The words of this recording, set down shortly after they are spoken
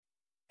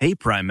Hey,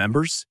 Prime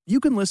members, you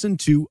can listen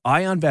to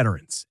Eye on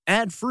Veterans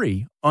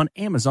ad-free on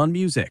Amazon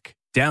Music.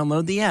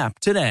 Download the app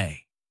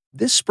today.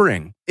 This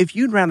spring, if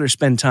you'd rather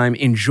spend time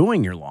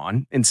enjoying your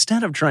lawn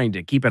instead of trying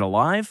to keep it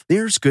alive,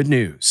 there's good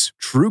news.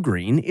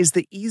 TruGreen is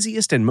the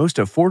easiest and most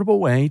affordable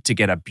way to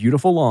get a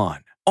beautiful lawn.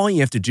 All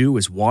you have to do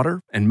is water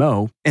and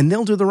mow, and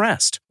they'll do the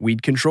rest.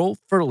 Weed control,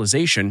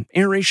 fertilization,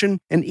 aeration,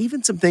 and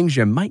even some things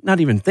you might not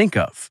even think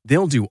of.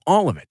 They'll do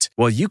all of it,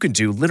 while you can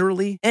do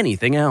literally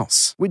anything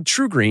else. With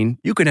TruGreen,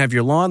 you can have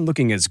your lawn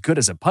looking as good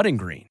as a putting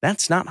green.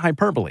 That's not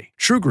hyperbole.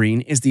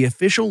 TruGreen is the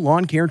official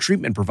lawn care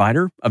treatment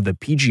provider of the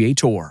PGA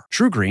Tour.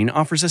 TruGreen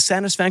offers a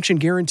satisfaction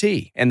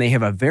guarantee, and they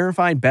have a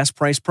verified best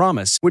price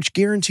promise, which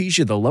guarantees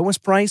you the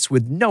lowest price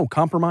with no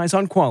compromise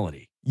on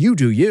quality. You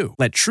do you.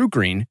 Let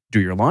TruGreen do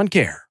your lawn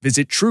care.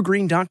 Visit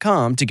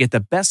TruGreen.com to get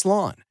the best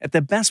lawn at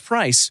the best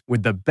price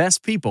with the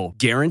best people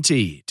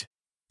guaranteed.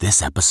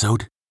 This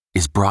episode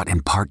is brought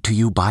in part to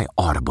you by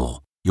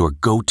Audible, your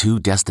go-to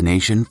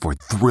destination for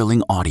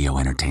thrilling audio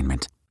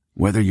entertainment.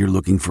 Whether you're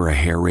looking for a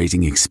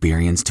hair-raising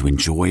experience to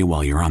enjoy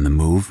while you're on the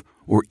move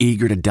or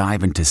eager to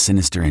dive into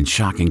sinister and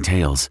shocking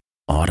tales,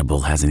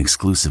 Audible has an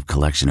exclusive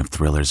collection of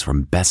thrillers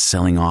from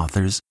best-selling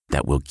authors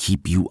that will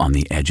keep you on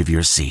the edge of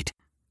your seat.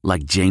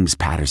 Like James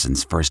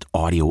Patterson's first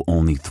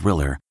audio-only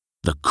thriller,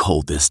 The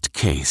Coldest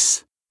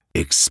Case.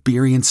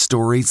 Experience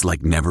stories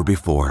like never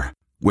before,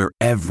 where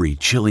every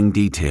chilling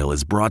detail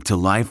is brought to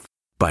life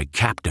by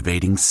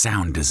captivating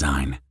sound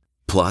design.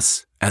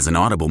 Plus, as an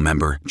Audible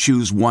member,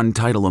 choose one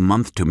title a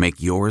month to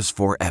make yours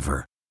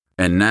forever.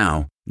 And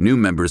now, new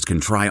members can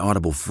try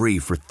Audible free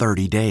for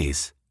 30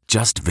 days.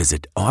 Just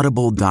visit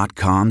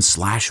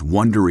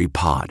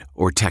audible.com/WonderyPod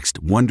or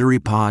text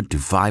WonderyPod to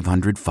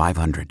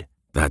 500-500.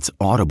 That's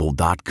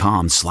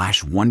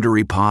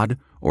audible.com/WonderyPod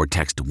or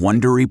text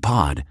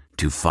WonderyPod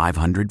to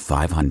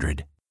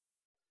 500-500.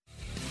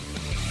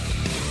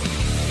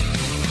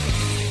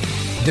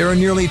 There are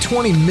nearly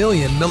 20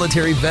 million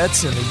military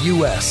vets in the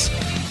U.S.,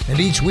 and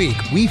each week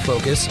we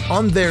focus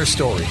on their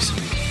stories.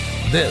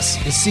 This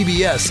is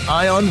CBS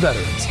Eye on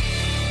Veterans.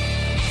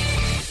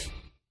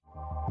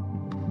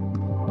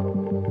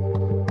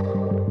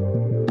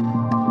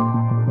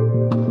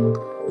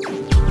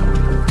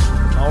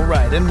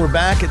 And we're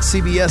back at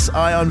CBS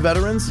Eye on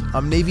Veterans.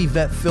 I'm Navy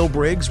vet Phil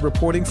Briggs,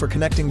 reporting for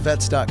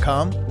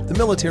ConnectingVets.com, the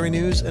military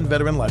news and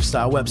veteran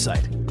lifestyle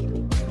website.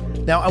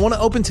 Now, I want to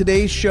open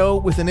today's show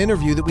with an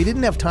interview that we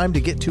didn't have time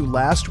to get to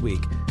last week,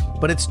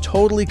 but it's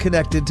totally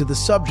connected to the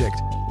subject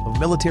of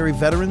military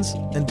veterans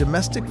and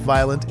domestic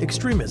violent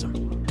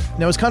extremism.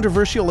 Now, as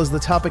controversial as the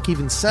topic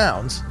even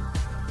sounds,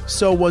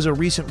 so was a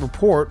recent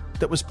report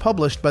that was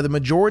published by the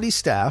majority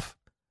staff,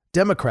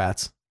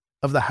 Democrats,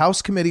 of the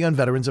House Committee on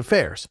Veterans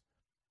Affairs.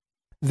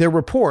 Their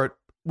report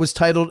was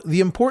titled The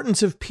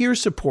Importance of Peer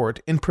Support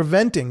in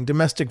Preventing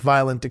Domestic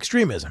Violent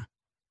Extremism.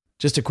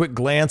 Just a quick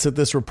glance at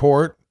this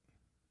report,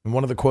 and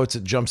one of the quotes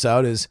that jumps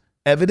out is,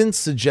 "Evidence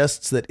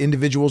suggests that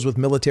individuals with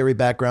military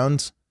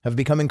backgrounds have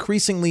become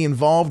increasingly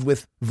involved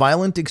with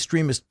violent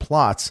extremist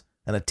plots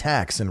and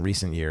attacks in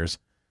recent years."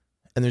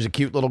 And there's a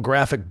cute little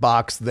graphic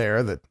box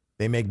there that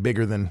they make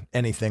bigger than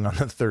anything on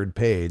the third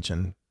page.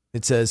 And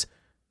it says,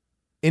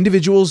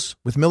 individuals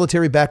with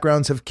military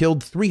backgrounds have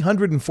killed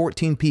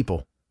 314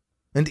 people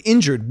and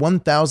injured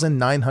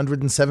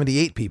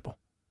 1,978 people.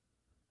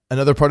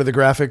 Another part of the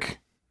graphic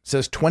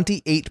says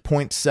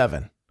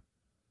 28.7.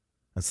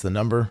 That's the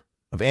number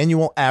of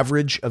annual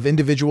average of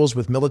individuals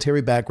with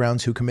military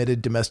backgrounds who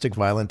committed domestic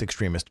violent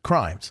extremist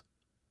crimes.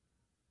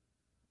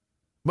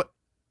 But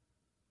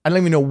I don't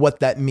even know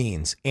what that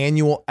means.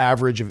 Annual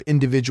average of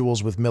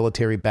individuals with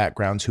military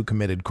backgrounds who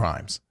committed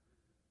crimes.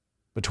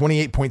 But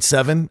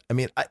 28.7, I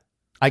mean,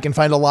 I can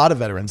find a lot of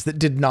veterans that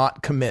did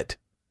not commit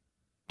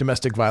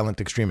domestic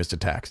violent extremist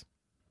attacks.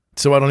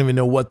 So I don't even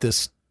know what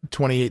this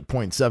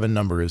 28.7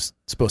 number is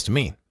supposed to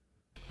mean.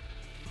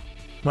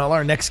 Well,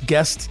 our next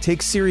guest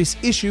takes serious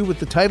issue with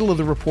the title of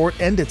the report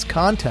and its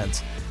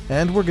contents,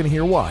 and we're going to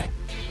hear why.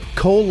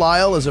 Cole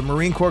Lyle is a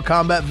Marine Corps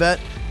combat vet,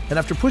 and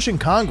after pushing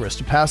Congress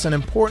to pass an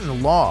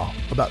important law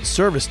about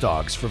service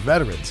dogs for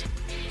veterans,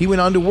 he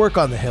went on to work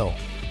on the Hill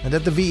and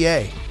at the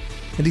VA,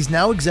 and he's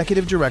now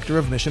executive director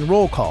of Mission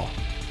Roll Call,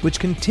 which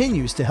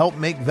continues to help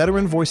make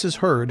veteran voices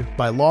heard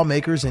by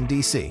lawmakers in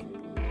D.C.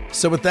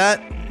 So with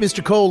that,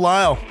 Mr. Cole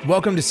Lyle,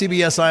 welcome to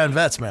CBS Eye on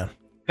Vets, man.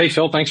 Hey,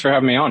 Phil, thanks for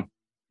having me on.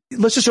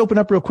 Let's just open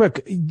up real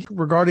quick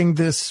regarding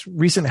this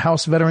recent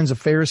House Veterans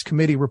Affairs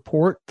Committee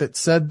report that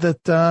said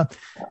that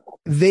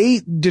they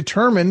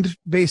determined,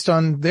 based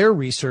on their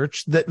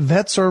research, that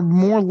vets are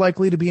more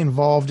likely to be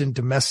involved in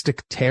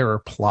domestic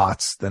terror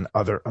plots than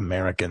other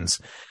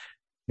Americans.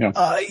 Yeah.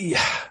 I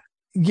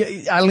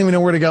don't even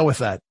know where to go with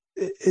that.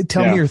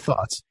 Tell me your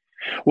thoughts.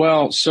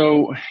 Well,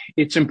 so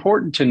it's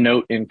important to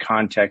note in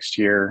context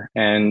here,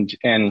 and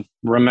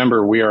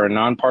remember, we are a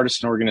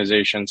nonpartisan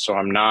organization, so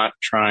I'm not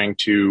trying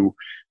to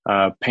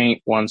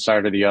paint one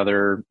side or the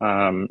other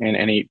in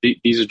any.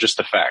 These are just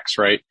the facts,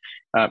 right?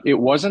 It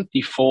wasn't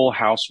the full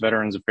House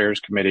Veterans Affairs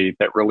Committee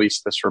that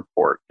released this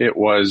report. It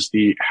was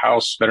the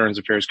House Veterans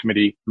Affairs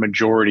Committee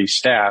majority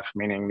staff,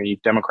 meaning the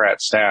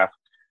Democrat staff,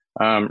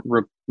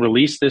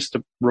 released this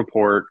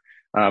report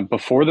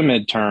before the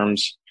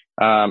midterms.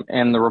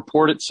 And the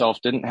report itself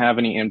didn't have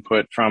any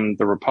input from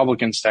the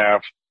Republican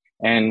staff.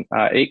 And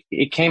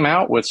it came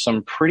out with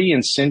some pretty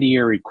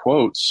incendiary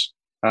quotes.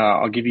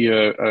 I'll give you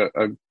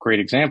a great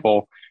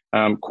example.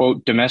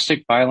 Quote,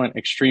 domestic violent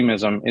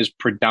extremism is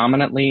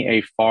predominantly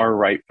a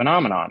far-right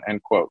phenomenon,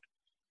 end quote.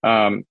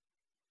 The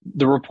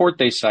report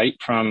they cite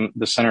from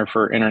the Center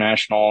for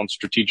International and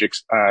Strategic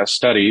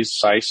Studies,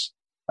 CICE,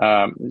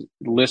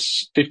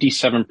 lists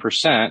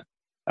 57%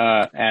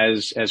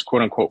 as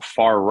quote-unquote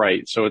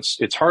far-right. So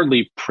it's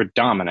hardly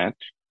predominant,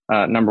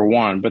 number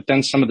one. But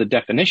then some of the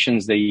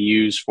definitions they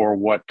use for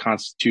what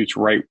constitutes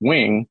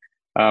right-wing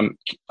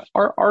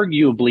are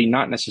arguably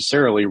not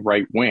necessarily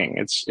right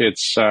wing.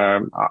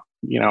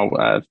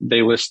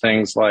 They list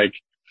things like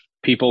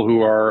people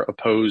who are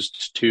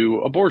opposed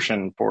to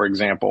abortion, for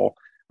example,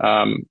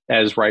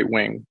 as right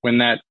wing, when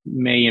that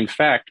may in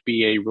fact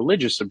be a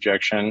religious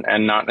objection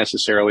and not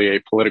necessarily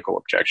a political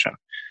objection.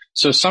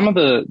 So some of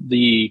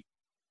the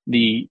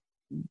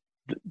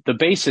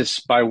basis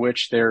by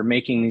which they're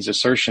making these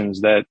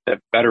assertions that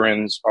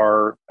veterans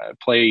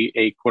play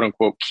a quote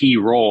unquote key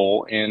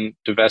role in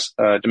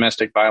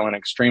domestic violent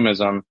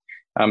extremism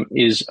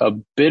is a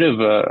bit of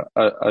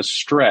a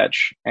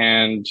stretch.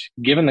 And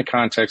given the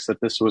context that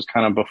this was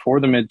kind of before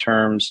the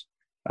midterms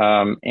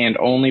and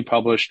only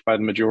published by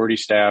the majority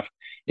staff,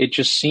 it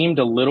just seemed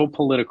a little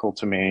political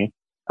to me.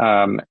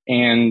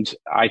 And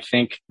I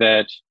think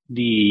that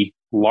the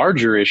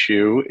larger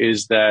issue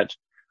is that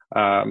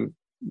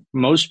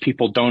most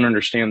people don't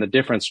understand the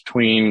difference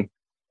between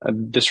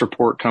this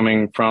report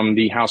coming from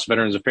the House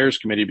Veterans Affairs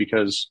Committee,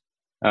 because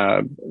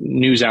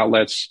news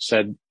outlets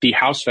said the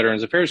House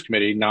Veterans Affairs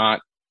Committee,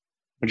 not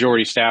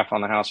majority staff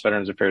on the House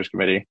Veterans Affairs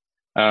Committee.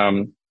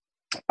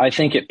 I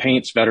think it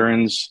paints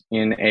veterans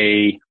in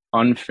a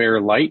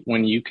unfair light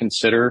when you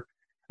consider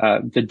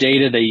the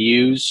data they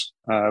use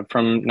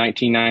from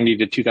 1990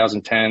 to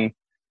 2010,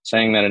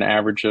 saying that an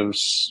average of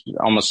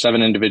almost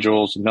 7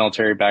 individuals with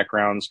military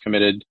backgrounds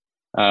committed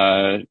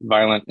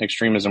violent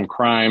extremism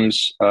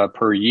crimes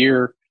per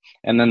year.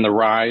 And then the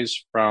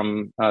rise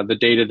from the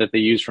data that they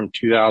use from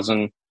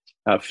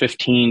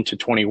 2015 to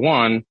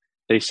 21,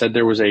 they said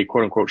there was a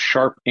quote unquote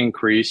sharp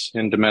increase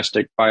in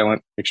domestic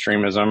violent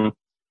extremism.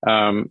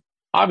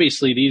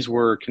 Obviously, these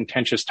were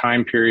contentious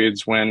time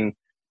periods when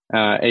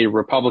a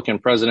Republican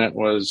president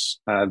was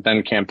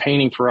then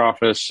campaigning for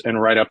office,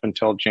 and right up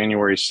until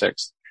January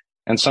 6th.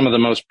 And some of the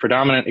most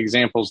predominant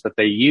examples that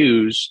they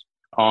use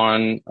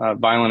on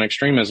violent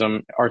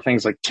extremism are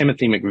things like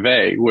Timothy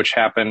McVeigh, which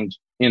happened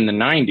in the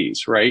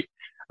 90s, right?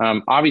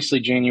 Obviously,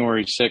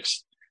 January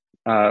 6th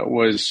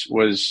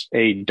was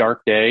a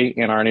dark day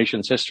in our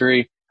nation's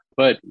history.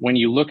 But when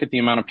you look at the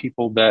amount of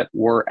people that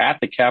were at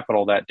the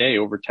Capitol that day,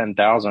 over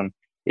 10,000,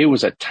 it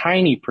was a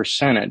tiny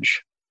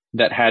percentage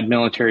that had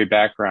military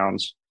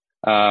backgrounds,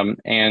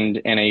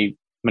 and a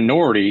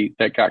minority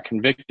that got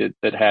convicted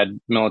that had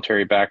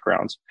military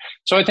backgrounds.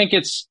 So I think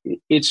it's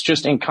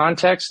just in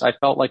context. I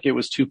felt like it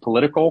was too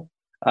political,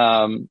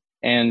 and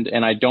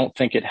I don't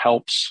think it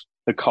helps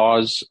the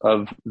cause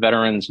of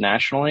veterans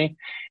nationally.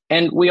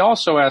 And we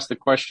also asked the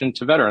question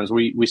to veterans.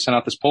 We sent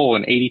out this poll,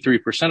 and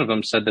 83% of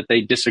them said that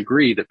they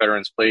disagree that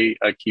veterans play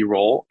a key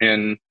role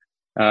in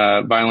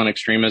violent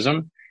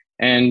extremism.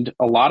 And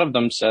a lot of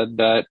them said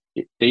that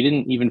they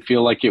didn't even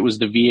feel like it was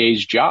the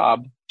VA's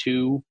job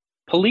to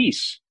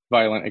police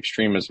violent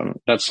extremism.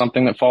 That's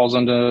something that falls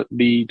under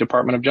the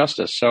Department of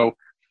Justice. So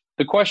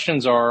the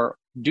questions are,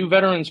 do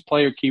veterans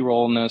play a key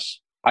role in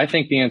this? I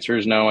think the answer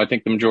is no. I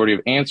think the majority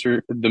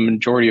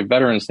of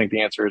veterans think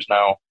the answer is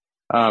no.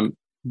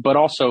 But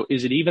also,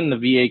 is it even the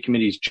VA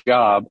committee's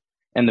job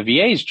and the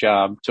VA's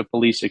job to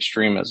police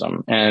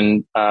extremism?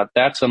 And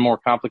that's a more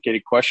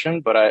complicated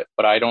question, but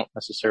I don't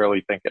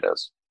necessarily think it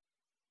is.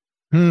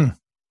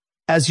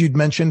 As you'd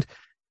mentioned,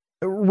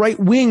 right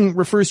wing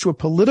refers to a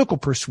political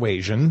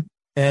persuasion,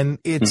 and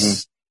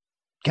it's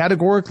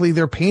categorically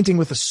they're painting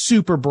with a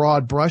super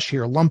broad brush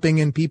here, lumping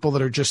in people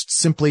that are just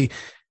simply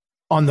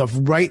on the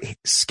right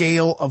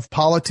scale of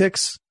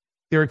politics.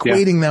 They're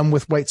equating them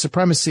with white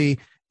supremacy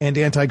and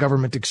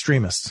anti-government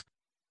extremists.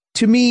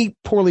 To me,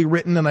 poorly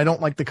written, and I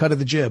don't like the cut of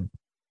the jib.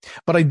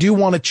 But I do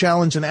want to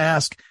challenge and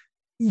ask,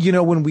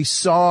 when we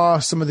saw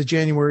some of the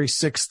January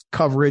 6th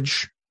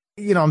coverage,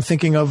 I'm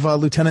thinking of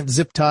Lieutenant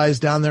Zip Ties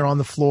down there on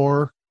the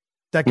floor.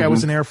 That guy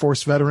was an Air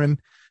Force veteran.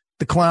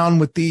 The clown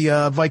with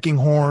the Viking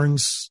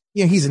horns,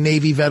 he's a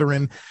Navy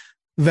veteran.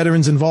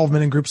 Veterans'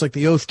 involvement in groups like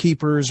the Oath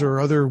Keepers or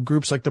other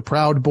groups like the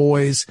Proud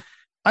Boys.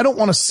 I don't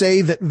want to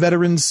say that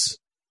veterans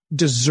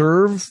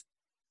deserve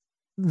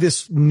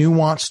this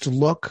nuanced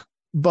look,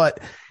 but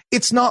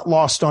it's not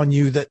lost on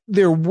you that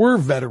there were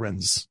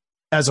veterans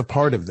as a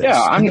part of this.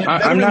 Yeah, I'm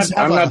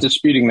not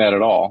disputing that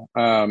at all.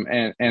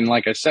 And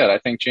like I said, I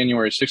think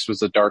January 6th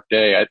was a dark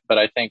day, but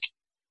I think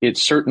it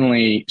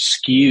certainly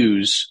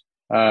skews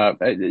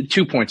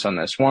 2 points on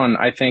this. One,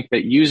 I think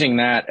that using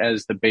that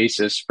as the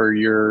basis for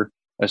your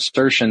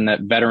assertion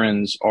that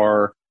veterans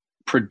are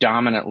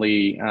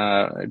predominantly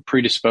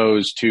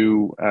predisposed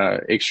to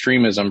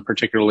extremism,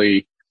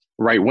 particularly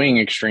right-wing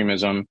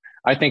extremism,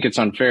 I think it's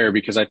unfair,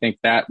 because I think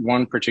that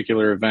one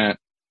particular event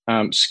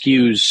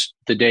skews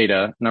the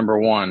data, number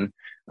one.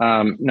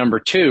 Number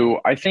two,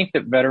 I think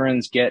that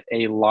veterans get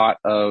a lot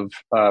of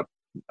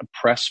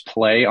press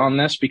play on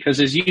this because,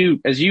 as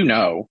you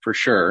know for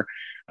sure,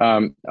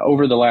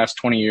 over the last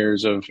 20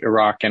 years of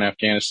Iraq and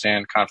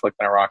Afghanistan, conflict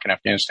in Iraq and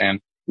Afghanistan,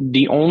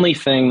 the only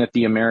thing that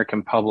the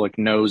American public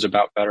knows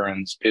about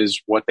veterans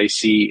is what they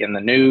see in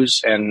the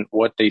news and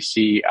what they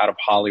see out of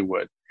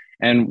Hollywood.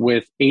 And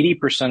with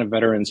 80% of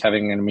veterans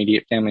having an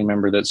immediate family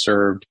member that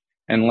served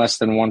and less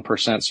than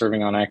 1%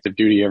 serving on active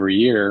duty every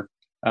year,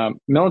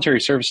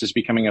 military service is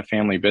becoming a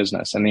family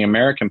business. And the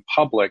American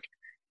public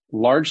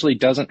largely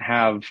doesn't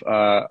have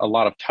a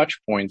lot of touch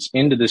points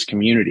into this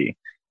community.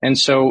 And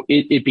so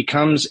it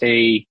becomes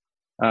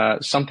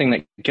something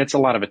that gets a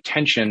lot of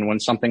attention when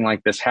something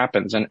like this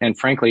happens. And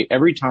frankly,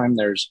 every time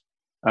there's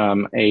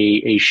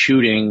a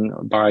shooting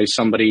by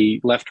somebody,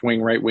 left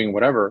wing, right wing,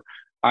 whatever,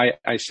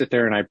 I sit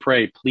there and I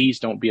pray, please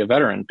don't be a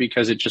veteran,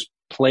 because it just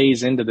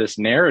plays into this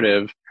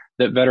narrative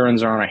that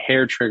veterans are on a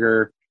hair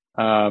trigger.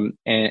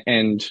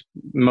 And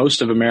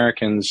most of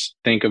Americans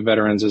think of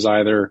veterans as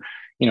either,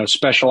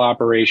 special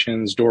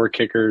operations, door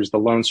kickers, the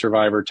lone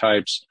survivor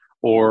types,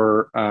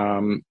 or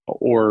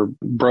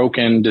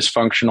broken,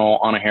 dysfunctional,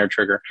 on a hair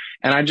trigger.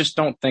 And I just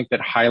don't think that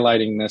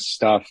highlighting this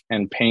stuff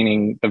and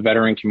painting the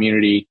veteran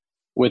community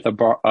with a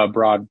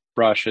broad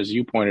brush, as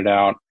you pointed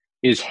out,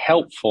 is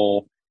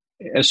helpful,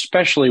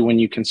 especially when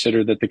you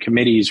consider that the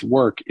committee's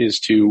work is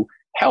to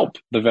help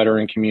the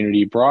veteran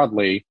community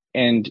broadly.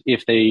 And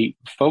if they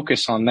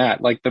focus on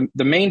that, like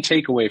the main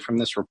takeaway from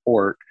this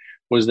report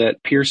was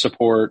that peer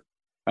support,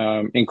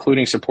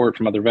 including support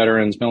from other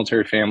veterans,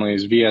 military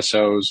families,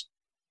 VSOs,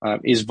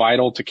 is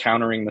vital to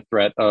countering the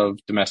threat of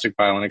domestic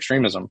violent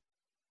extremism.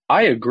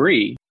 I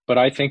agree, but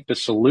I think the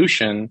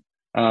solution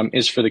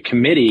is for the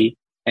committee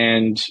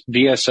and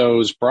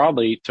VSOs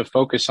broadly to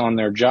focus on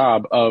their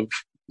job of,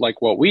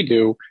 like what we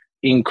do,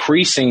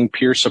 increasing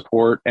peer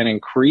support and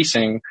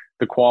increasing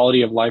the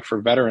quality of life for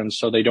veterans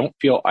so they don't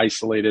feel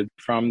isolated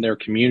from their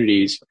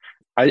communities.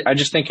 I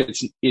just think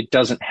it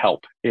doesn't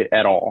help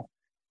at all.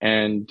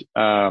 And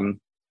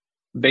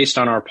based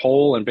on our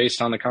poll and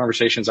based on the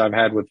conversations I've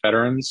had with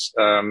veterans,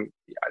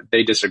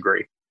 they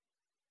disagree.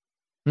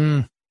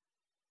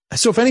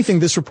 So if anything,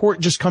 this report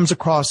just comes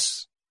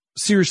across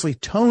seriously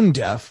tone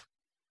deaf,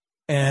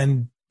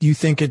 and you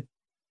think it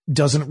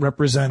doesn't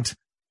represent,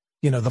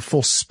 the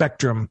full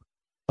spectrum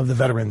of the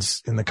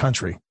veterans in the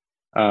country.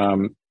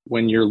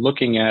 When you're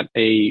looking at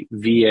a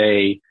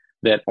VA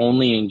that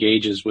only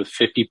engages with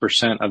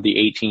 50% of the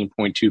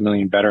 18.2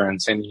 million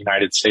veterans in the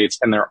United States,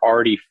 and they're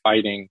already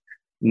fighting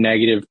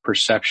negative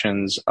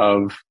perceptions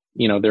of,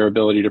 their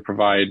ability to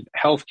provide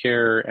health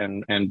care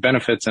and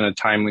benefits in a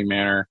timely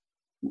manner,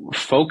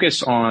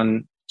 focus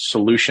on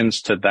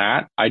solutions to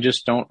that. I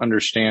just don't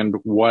understand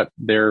what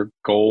their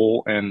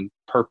goal and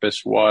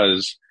purpose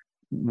was,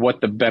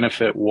 what the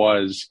benefit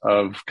was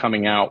of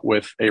coming out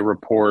with a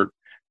report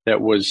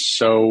that was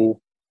so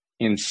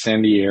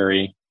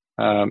incendiary.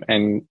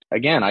 And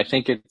again, I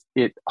think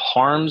it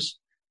harms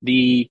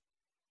the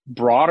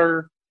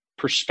broader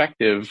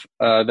perspective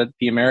that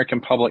the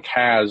American public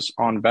has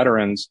on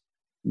veterans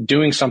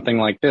doing something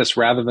like this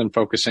rather than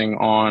focusing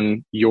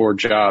on your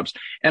jobs.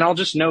 And I'll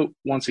just note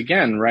once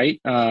again, right,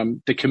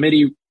 the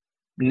committee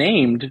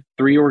named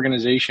 3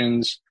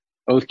 organizations,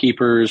 Oath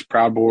Keepers,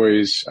 Proud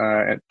Boys,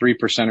 3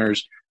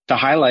 Percenters, to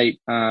highlight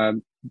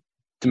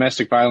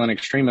domestic violent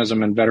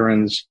extremism and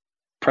veterans'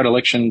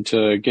 predilection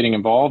to getting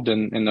involved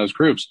in those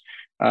groups.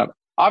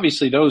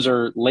 Obviously, those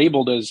are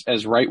labeled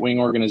as right-wing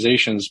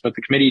organizations, but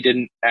the committee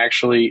didn't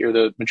actually, or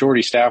the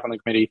majority staff on the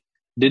committee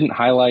didn't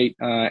highlight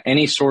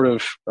any sort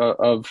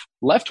of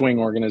left-wing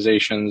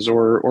organizations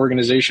or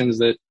organizations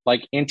that,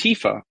 like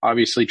Antifa,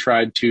 obviously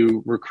tried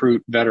to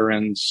recruit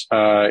veterans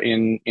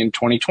in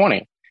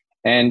 2020.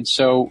 And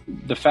so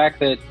the fact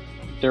that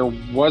there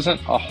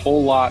wasn't a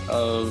whole lot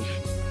of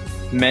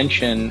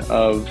mention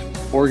of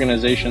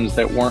organizations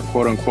that weren't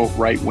quote unquote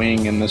right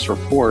wing in this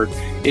report,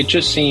 it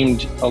just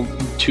seemed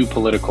too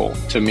political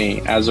to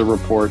me as a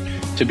report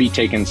to be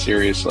taken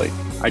seriously.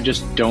 I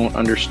just don't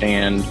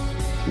understand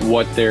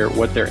what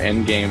their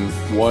end game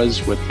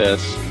was with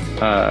this,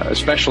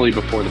 especially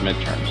before the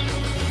midterms.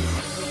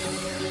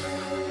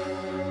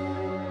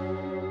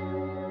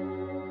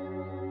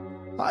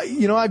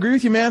 I agree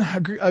with you, man. I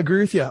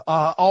agree with you.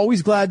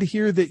 Always glad to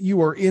hear that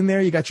you are in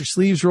there. You got your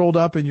sleeves rolled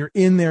up and you're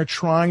in there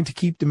trying to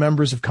keep the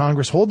members of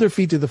Congress hold their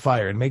feet to the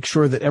fire and make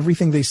sure that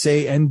everything they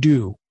say and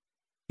do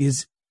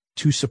is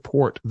to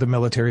support the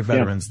military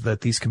veterans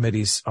that these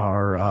committees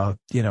are,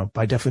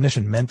 by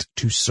definition meant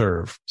to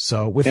serve.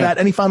 So with that,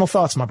 any final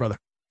thoughts, my brother?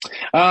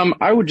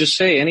 I would just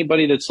say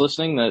anybody that's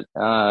listening that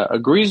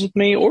agrees with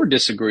me or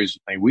disagrees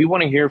with me, we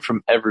want to hear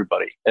from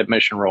everybody at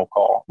Mission Roll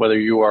Call, whether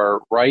you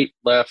are right,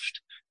 left,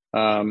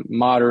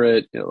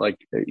 moderate. Like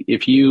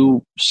if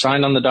you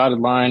signed on the dotted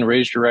line,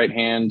 raised your right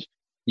hand,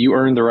 you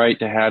earned the right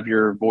to have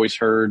your voice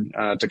heard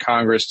to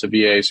Congress, to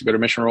VA. So go to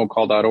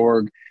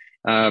missionrollcall.org.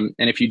 And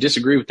if you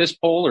disagree with this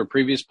poll or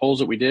previous polls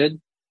that we did,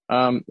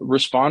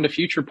 respond to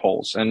future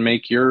polls and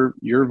make your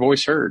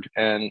voice heard.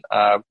 And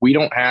we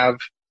don't have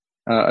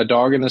a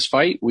dog in this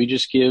fight. We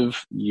just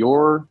give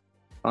your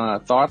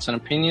thoughts and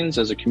opinions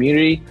as a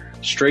community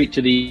straight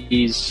to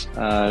these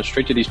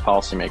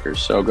policymakers.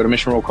 So go to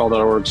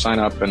missionrollcall.org, sign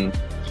up,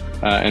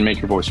 and make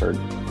your voice heard.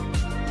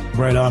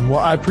 Right on. Well,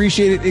 I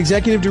appreciate it.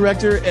 Executive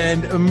Director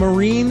and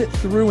Marine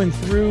through and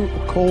through,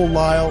 Cole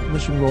Lyle,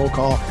 Mission Roll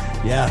Call.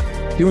 Yeah,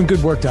 doing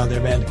good work down there,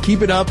 man.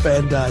 Keep it up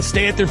and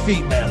stay at their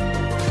feet, man.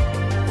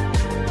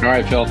 All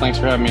right, Phil. Thanks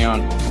for having me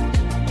on.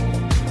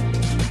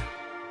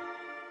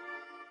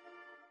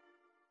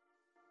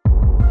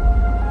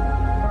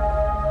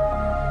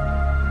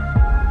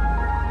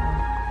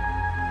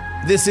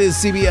 This is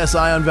CBS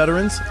Eye on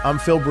Veterans. I'm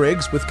Phil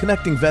Briggs with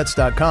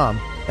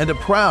ConnectingVets.com and a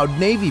proud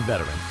Navy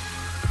veteran.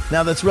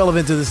 Now that's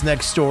relevant to this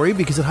next story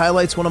because it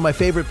highlights one of my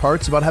favorite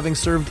parts about having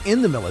served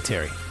in the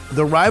military,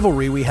 the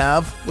rivalry we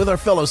have with our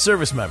fellow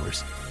service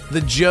members. The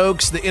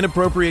jokes, the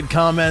inappropriate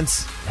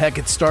comments, heck,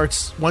 it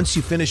starts once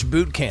you finish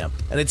boot camp,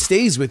 and it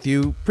stays with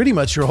you pretty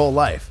much your whole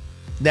life.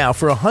 Now,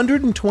 for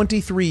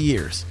 123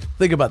 years,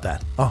 think about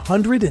that,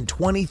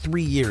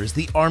 123 years,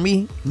 the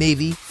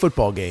Army-Navy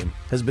football game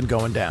has been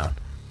going down.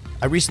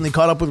 I recently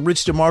caught up with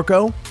Rich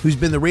DeMarco, who's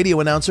been the radio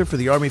announcer for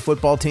the Army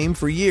football team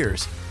for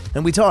years,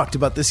 and we talked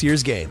about this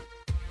year's game.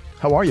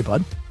 How are you,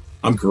 bud?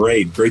 I'm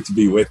great. Great to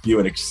be with you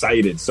and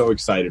excited. So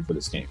excited for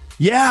this game.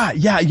 Yeah.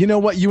 You know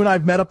what? You and I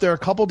have met up there a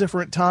couple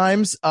different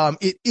times.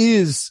 It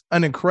is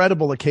an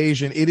incredible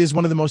occasion. It is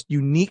one of the most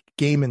unique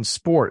game in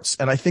sports.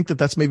 And I think that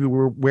that's maybe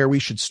where we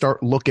should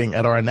start looking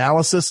at our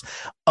analysis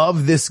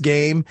of this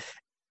game.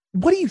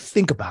 What do you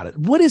think about it?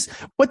 What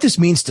this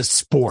means to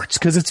sports?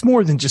 Because it's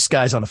more than just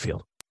guys on a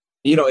field.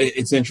 You know,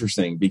 it's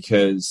interesting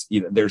because,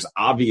 you know, there's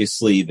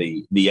obviously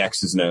the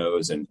X's and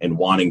O's and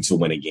wanting to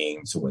win a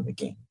game to win the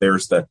game.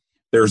 There's the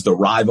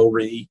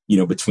rivalry, you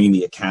know, between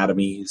the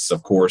academies,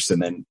 of course,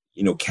 and then,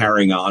 you know,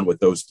 carrying on with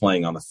those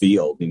playing on the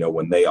field, you know,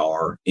 when they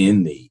are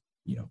in the,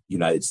 you know,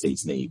 United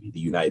States Navy, the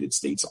United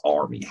States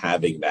Army,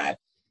 having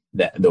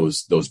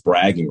those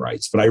bragging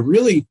rights. But I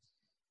really,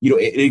 you know,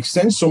 it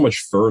extends so much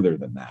further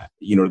than that,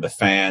 you know, the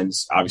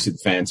fans, obviously the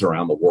fans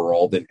around the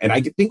world. And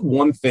I think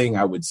one thing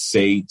I would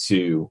say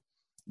to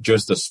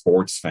just a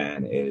sports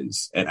fan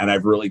is, and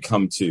I've really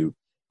come to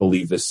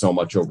believe this so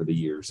much over the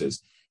years,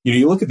 is, you know,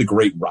 you look at the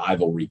great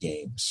rivalry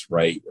games,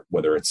 right?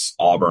 Whether it's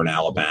Auburn,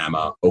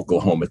 Alabama,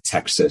 Oklahoma,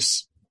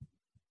 Texas.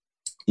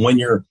 When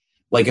you're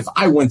like, if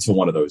I went to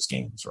one of those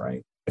games,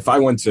 right? If I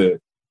went to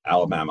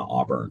Alabama,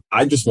 Auburn,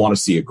 I just want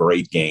to see a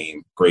great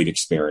game, great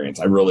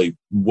experience. I really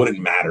wouldn't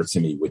matter to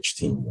me which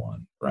team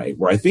won, right?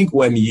 Where I think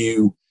when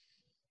you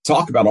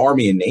talk about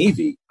Army and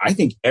Navy, I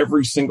think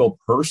every single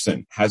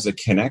person has a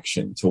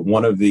connection to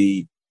one of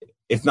the,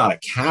 if not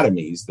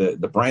academies,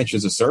 the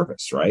branches of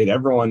service, right?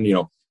 Everyone, you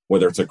know,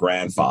 whether it's a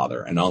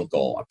grandfather, an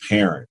uncle, a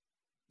parent,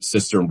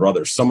 sister and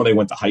brother, someone they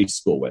went to high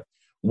school with,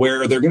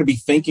 where they're going to be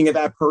thinking of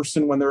that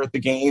person when they're at the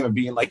game and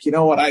being like, you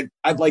know what,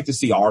 I'd like to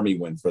see Army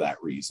win for that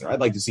reason, or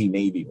I'd like to see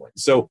Navy win.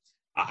 So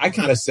I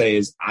kind of say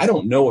is, I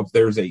don't know if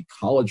there's a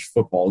college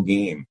football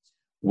game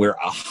where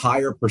a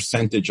higher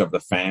percentage of the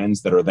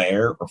fans that are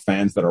there or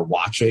fans that are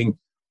watching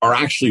are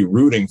actually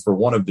rooting for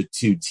one of the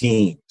two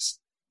teams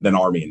than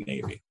Army and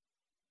Navy.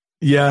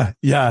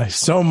 Yeah.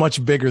 So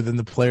much bigger than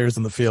the players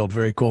on the field.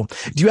 Very cool.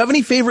 Do you have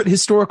any favorite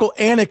historical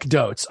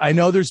anecdotes? I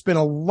know there's been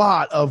a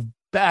lot of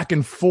back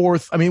and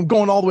forth. I mean,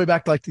 going all the way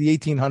back to like the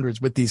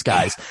 1800s with these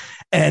guys.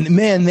 And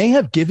man, they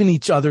have given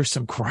each other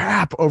some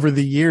crap over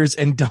the years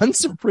and done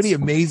some pretty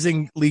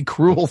amazingly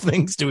cruel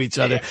things to each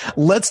other.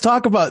 Let's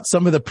talk about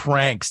some of the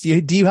pranks.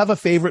 Do you have a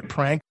favorite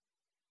prank?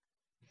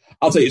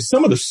 I'll tell you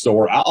some of the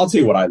story. I'll tell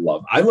you what I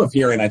love. I love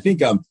hearing, I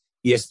think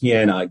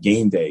ESPN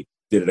Game Day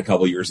did it a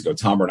couple of years ago.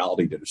 Tom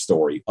Rinaldi did a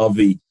story of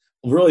the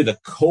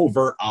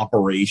covert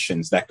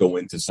operations that go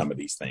into some of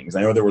these things.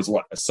 I know there was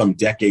some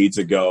decades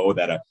ago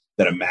that a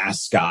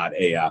mascot,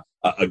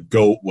 a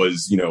goat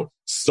was, you know,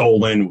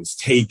 stolen, was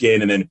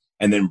taken,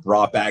 and then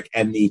brought back,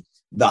 and the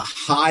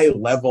high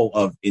level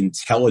of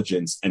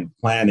intelligence and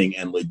planning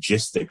and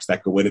logistics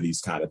that go into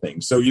these kind of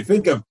things. So you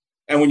think of,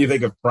 and when you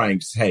think of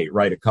pranks, hey,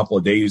 right, a couple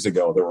of days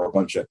ago there were a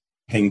bunch of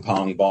ping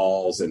pong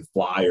balls and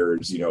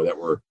flyers, you know, that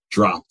were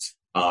dropped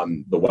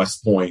on the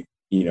West Point,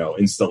 you know,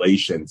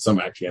 installation. Some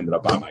actually ended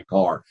up on my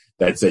car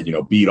that said, you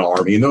know, beat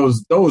Army. And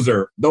those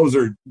are,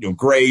 you know,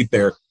 great.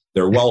 They're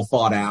well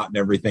thought out and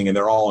everything, and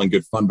they're all in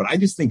good fun. But I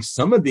just think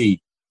some of the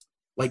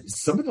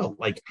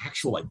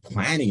actual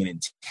planning and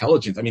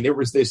intelligence. I mean, there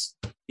was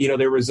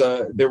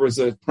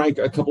a prank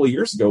a couple of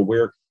years ago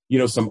where, you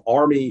know, some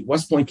Army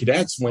West Point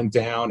cadets went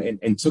down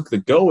and took the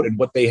goat. And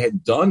what they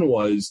had done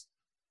was,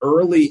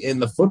 early in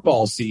the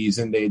football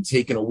season, they had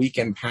taken a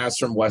weekend pass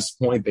from West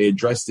Point. They had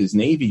dressed as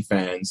Navy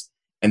fans,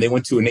 and they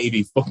went to a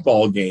Navy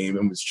football game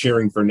and was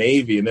cheering for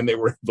Navy. And then they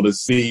were able to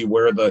see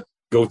where the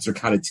goats are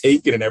kind of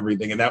taken and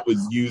everything, and that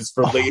was used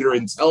for later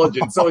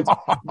intelligence. So it's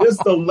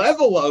just the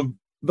level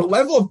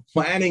of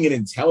planning and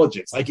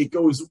intelligence. Like, it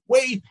goes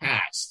way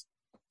past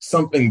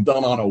something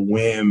done on a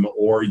whim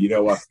or,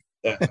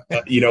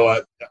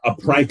 a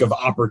prank of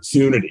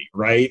opportunity,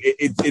 right?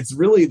 It's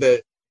really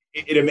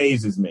it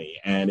amazes me.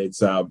 And it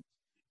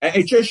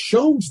just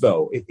shows,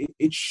 though,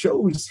 it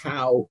shows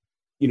how,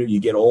 you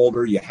get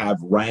older, you have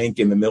rank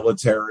in the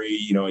military,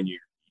 and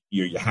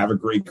you have a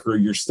great career.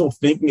 You're still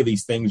thinking of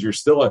these things. You're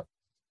still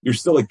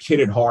a kid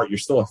at heart. You're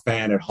still a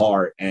fan at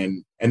heart.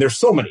 And there's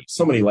so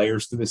many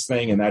layers to this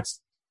thing. And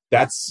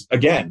that's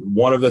again,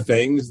 one of the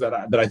things that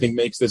I think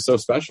makes this so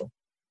special.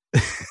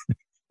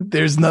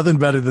 There's nothing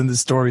better than the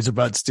stories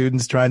about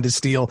students trying to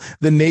steal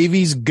the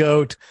Navy's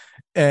goat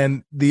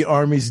and the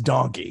Army's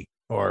donkey.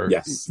 Or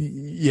yes,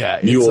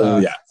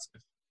 mule. Yeah.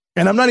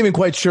 And I'm not even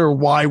quite sure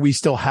why we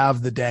still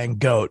have the dang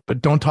goat,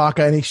 but don't talk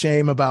any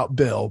shame about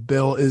Bill.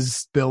 Bill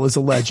is a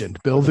legend.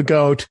 Bill the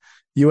goat,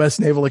 U.S.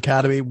 Naval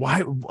Academy.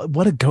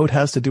 What a goat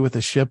has to do with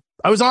a ship?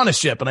 I was on a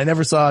ship and I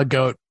never saw a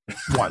goat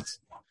once.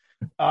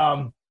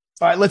 All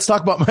right, let's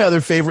talk about my other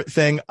favorite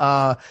thing.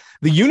 The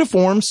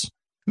uniforms.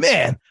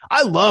 Man,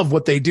 I love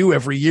what they do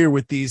every year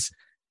with these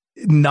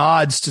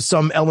nods to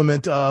some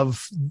element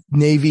of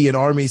Navy and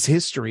Army's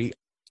history.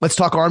 Let's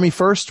talk Army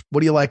first. What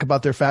do you like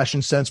about their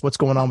fashion sense? What's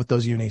going on with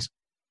those unis?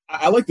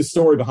 I like the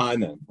story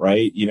behind them,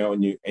 right?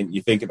 And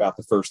you think about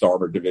the 1st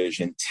Armored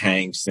Division,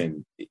 tanks,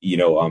 and,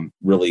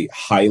 really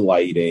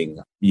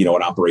highlighting, an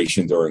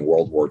operation during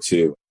World War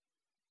II.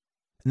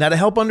 Now, to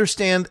help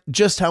understand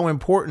just how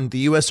important the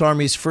U.S.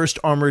 Army's 1st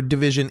Armored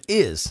Division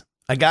is,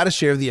 I got to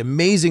share the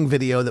amazing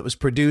video that was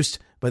produced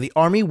by the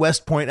Army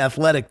West Point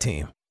athletic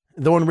team.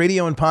 Though on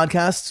radio and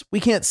podcasts, we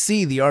can't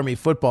see the Army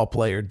football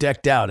player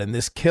decked out in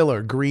this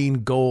killer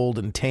green, gold,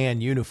 and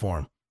tan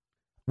uniform.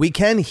 We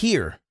can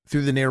hear,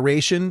 through the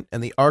narration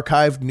and the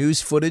archived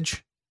news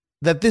footage,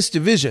 that this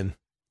division,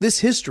 this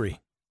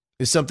history,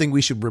 is something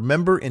we should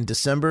remember in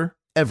December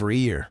every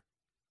year.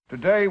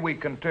 Today we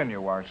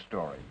continue our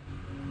story.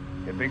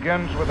 It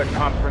begins with a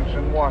conference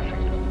in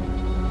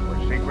Washington,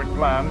 where secret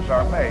plans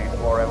are made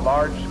for a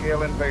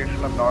large-scale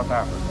invasion of North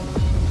Africa.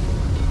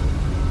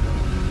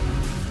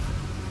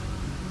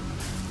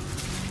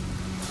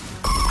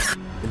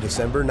 In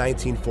December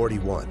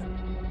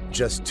 1941,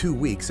 just 2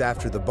 weeks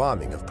after the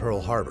bombing of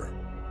Pearl Harbor,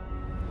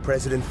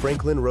 President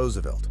Franklin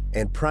Roosevelt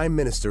and Prime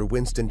Minister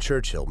Winston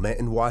Churchill met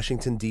in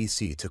Washington,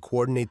 D.C. to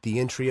coordinate the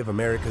entry of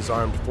America's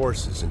armed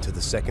forces into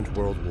the Second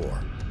World War.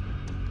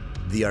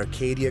 The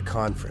Arcadia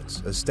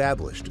Conference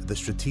established the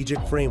strategic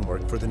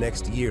framework for the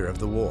next year of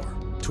the war,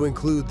 to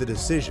include the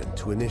decision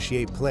to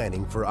initiate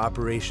planning for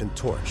Operation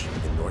Torch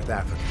in North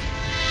Africa.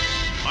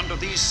 Under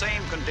these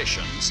same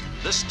conditions,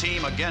 this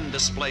team again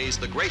displays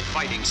the great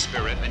fighting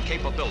spirit and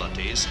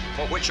capabilities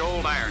for which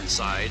Old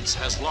Ironsides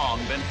has long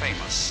been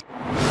famous.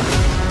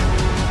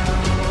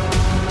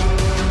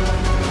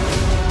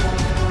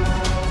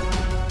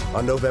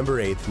 On November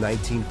 8,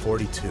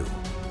 1942,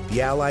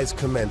 the Allies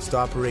commenced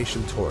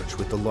Operation Torch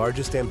with the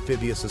largest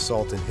amphibious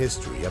assault in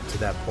history up to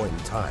that point in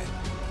time,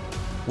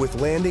 with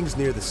landings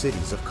near the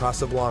cities of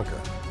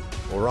Casablanca,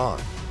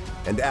 Oran,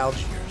 and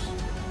Algiers,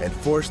 and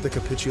forced the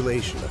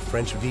capitulation of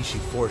French Vichy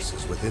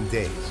forces within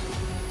days.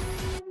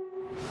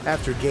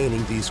 After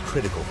gaining these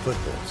critical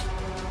footholds,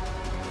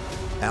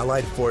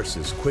 Allied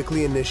forces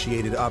quickly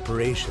initiated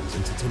operations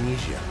into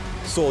Tunisia.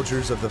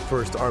 Soldiers of the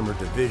 1st Armored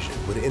Division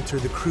would enter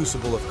the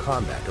crucible of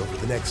combat over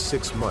the next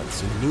 6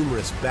 months in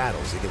numerous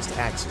battles against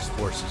Axis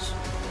forces.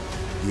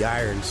 The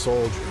Iron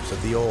Soldiers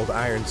of the Old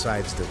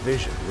Ironsides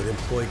Division would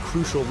employ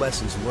crucial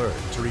lessons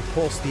learned to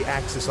repulse the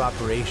Axis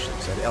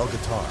operations at El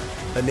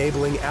Ghoutar,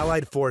 enabling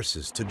Allied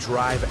forces to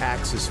drive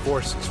Axis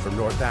forces from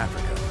North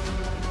Africa.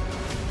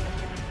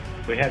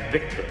 We have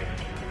victory.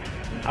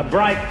 A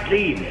bright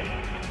gleam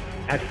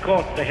has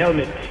caught the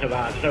helmets of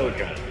our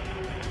soldiers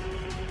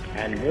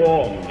and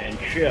warmed and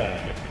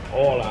cheered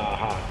all our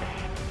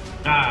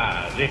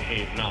hearts. This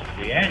is not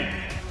the end.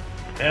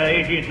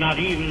 It is not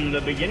even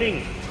the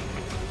beginning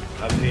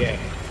of the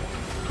end.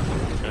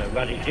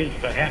 But it is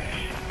perhaps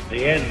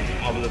the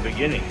end of the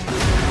beginning.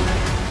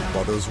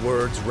 While those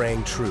words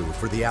rang true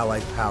for the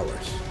Allied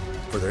powers,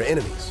 for their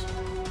enemies,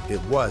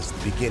 it was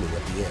the beginning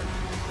of the end.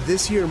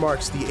 This year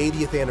marks the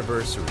 80th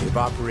anniversary of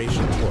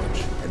Operation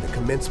Torch and the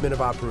commencement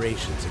of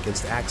operations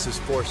against Axis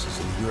forces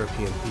in the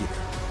European theater.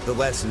 The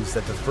lessons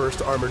that the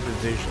 1st Armored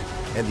Division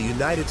and the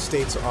United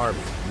States Army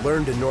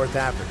learned in North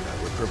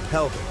Africa would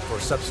propel them for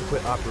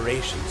subsequent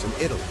operations in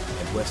Italy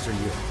and Western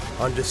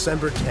Europe. On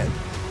December 10th,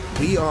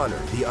 we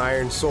honor the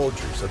Iron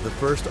Soldiers of the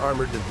 1st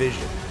Armored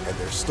Division and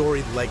their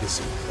storied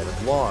legacy that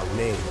have long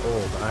made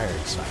Old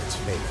Ironsides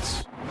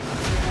famous.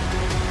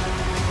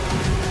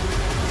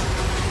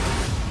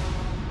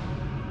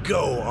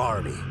 Go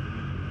Army!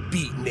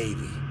 Beat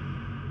Navy!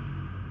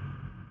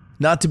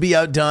 Not to be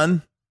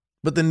outdone,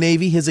 but the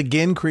Navy has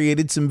again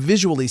created some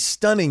visually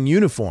stunning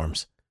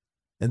uniforms.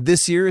 And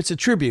this year it's a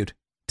tribute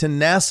to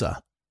NASA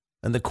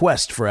and the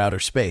quest for outer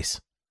space.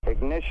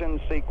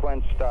 Ignition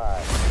sequence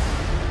start.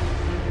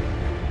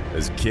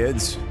 As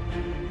kids,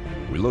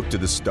 we look to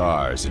the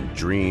stars and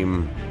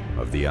dream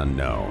of the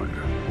unknown.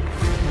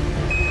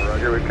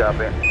 Roger, we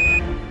copy.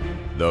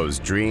 Those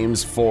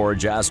dreams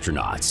forge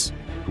astronauts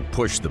who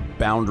push the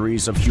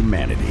boundaries of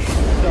humanity.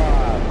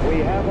 Liftoff. We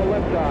have a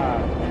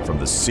liftoff. From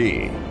the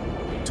sea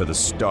to the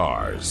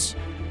stars,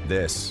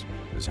 this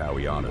is how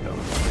we honor them.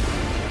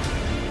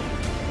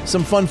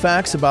 Some fun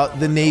facts about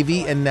the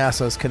Navy and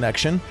NASA's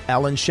connection.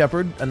 Alan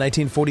Shepard, a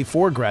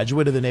 1944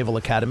 graduate of the Naval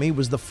Academy,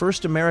 was the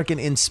first American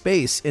in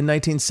space in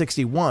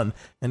 1961,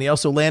 and he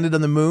also landed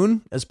on the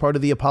moon as part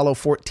of the Apollo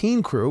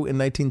 14 crew in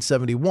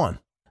 1971.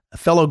 A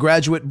fellow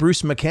graduate,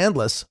 Bruce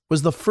McCandless,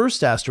 was the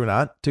first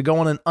astronaut to go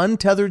on an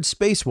untethered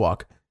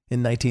spacewalk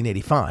in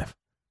 1985.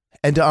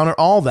 And to honor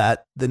all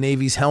that, the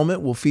Navy's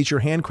helmet will feature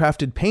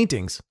handcrafted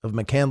paintings of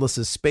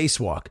McCandless's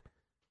spacewalk,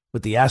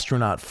 with the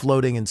astronaut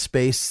floating in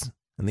space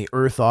and the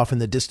Earth off in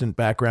the distant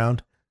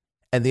background,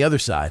 and the other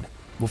side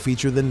will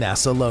feature the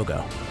NASA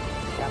logo.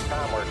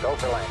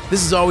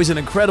 This is always an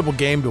incredible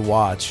game to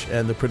watch,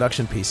 and the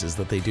production pieces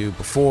that they do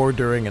before,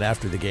 during, and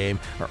after the game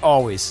are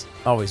always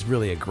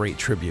really a great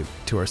tribute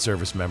to our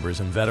service members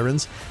and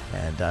veterans.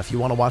 And if you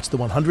want to watch the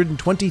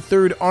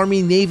 123rd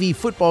Army-Navy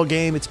football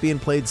game, it's being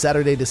played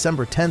Saturday,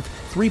 December 10th,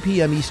 3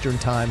 p.m. Eastern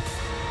Time.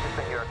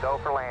 Go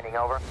for landing,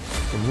 over.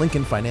 From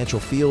Lincoln Financial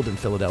Field in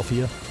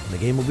Philadelphia, and the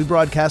game will be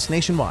broadcast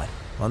nationwide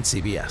on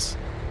CBS.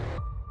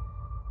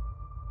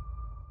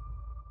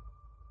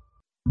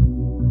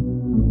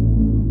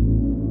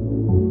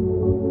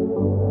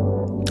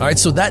 All right,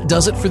 so that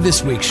does it for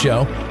this week's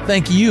show.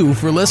 Thank you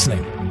for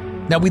listening.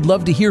 Now, we'd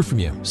love to hear from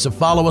you, so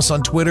follow us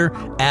on Twitter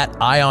at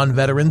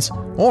 @IonVeterans,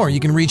 or you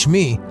can reach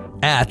me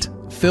at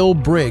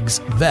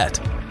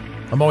PhilBriggsVet.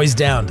 I'm always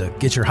down to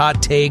get your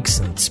hot takes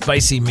and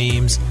spicy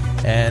memes,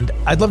 and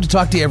I'd love to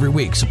talk to you every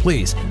week, so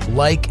please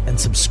like and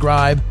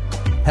subscribe.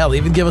 Hell,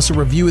 even give us a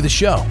review of the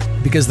show,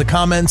 because the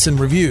comments and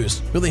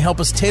reviews really help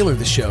us tailor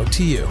the show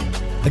to you.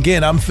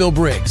 Again, I'm Phil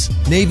Briggs,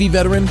 Navy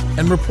veteran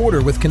and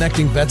reporter with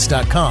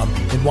ConnectingVets.com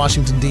in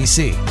Washington,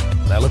 D.C.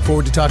 And I look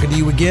forward to talking to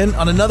you again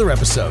on another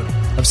episode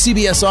of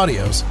CBS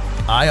Audio's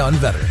Eye on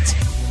Veterans.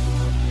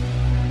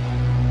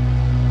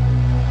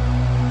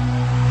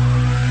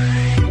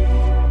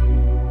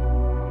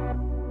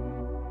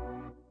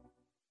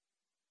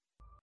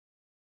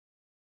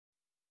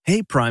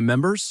 Hey, Prime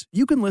members,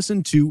 you can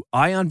listen to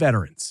Eye on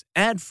Veterans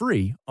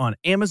ad-free on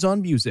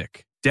Amazon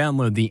Music.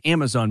 Download the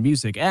Amazon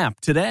Music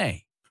app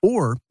today.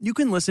 Or you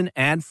can listen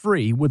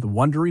ad-free with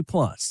Wondery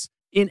Plus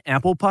in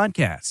Apple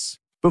Podcasts.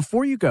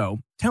 Before you go,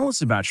 tell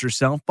us about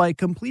yourself by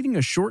completing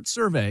a short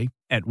survey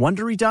at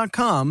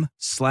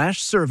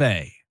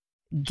Wondery.com/survey.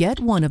 Get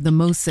one of the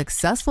most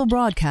successful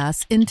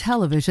broadcasts in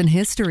television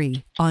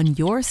history on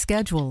your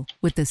schedule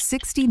with the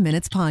 60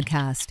 Minutes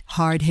Podcast.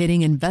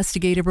 Hard-hitting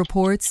investigative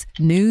reports,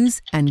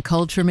 news, and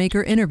culture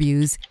maker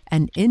interviews,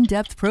 and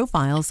in-depth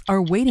profiles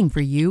are waiting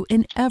for you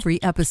in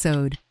every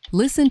episode.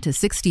 Listen to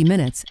 60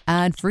 Minutes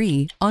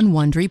ad-free on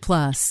Wondery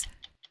Plus.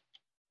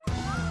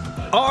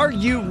 Are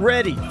you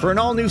ready for an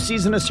all-new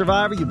season of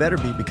Survivor? You better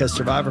be, because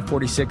Survivor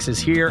 46 is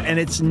here, and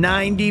it's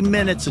 90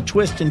 minutes of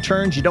twists and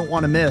turns you don't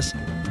want to miss.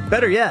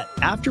 Better yet,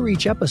 after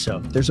each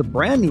episode, there's a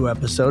brand new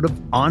episode of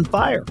On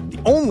Fire, the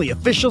only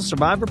official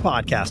Survivor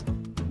podcast.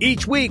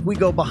 Each week, we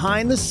go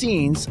behind the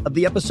scenes of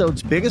the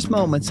episode's biggest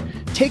moments,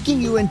 taking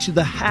you into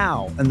the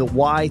how and the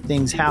why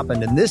things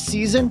happened. And this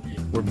season,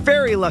 we're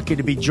very lucky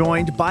to be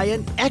joined by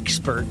an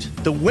expert,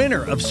 the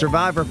winner of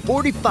Survivor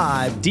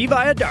 45, Dee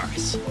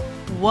Valladares.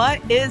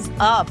 What is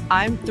up?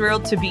 I'm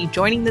thrilled to be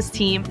joining this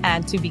team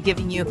and to be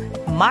giving you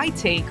my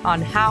take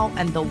on how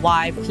and the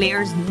why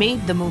players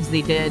made the moves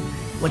they did,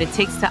 what it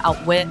takes to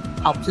outwit,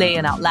 outplay,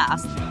 and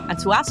outlast, and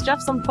to ask Jeff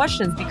some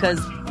questions,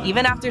 because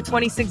even after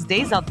 26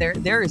 days out there,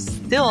 there is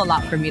still a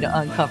lot for me to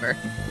uncover.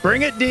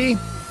 Bring it, D.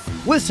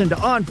 Listen to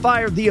On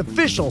Fire, the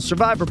official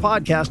Survivor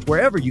podcast,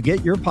 wherever you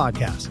get your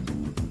podcasts.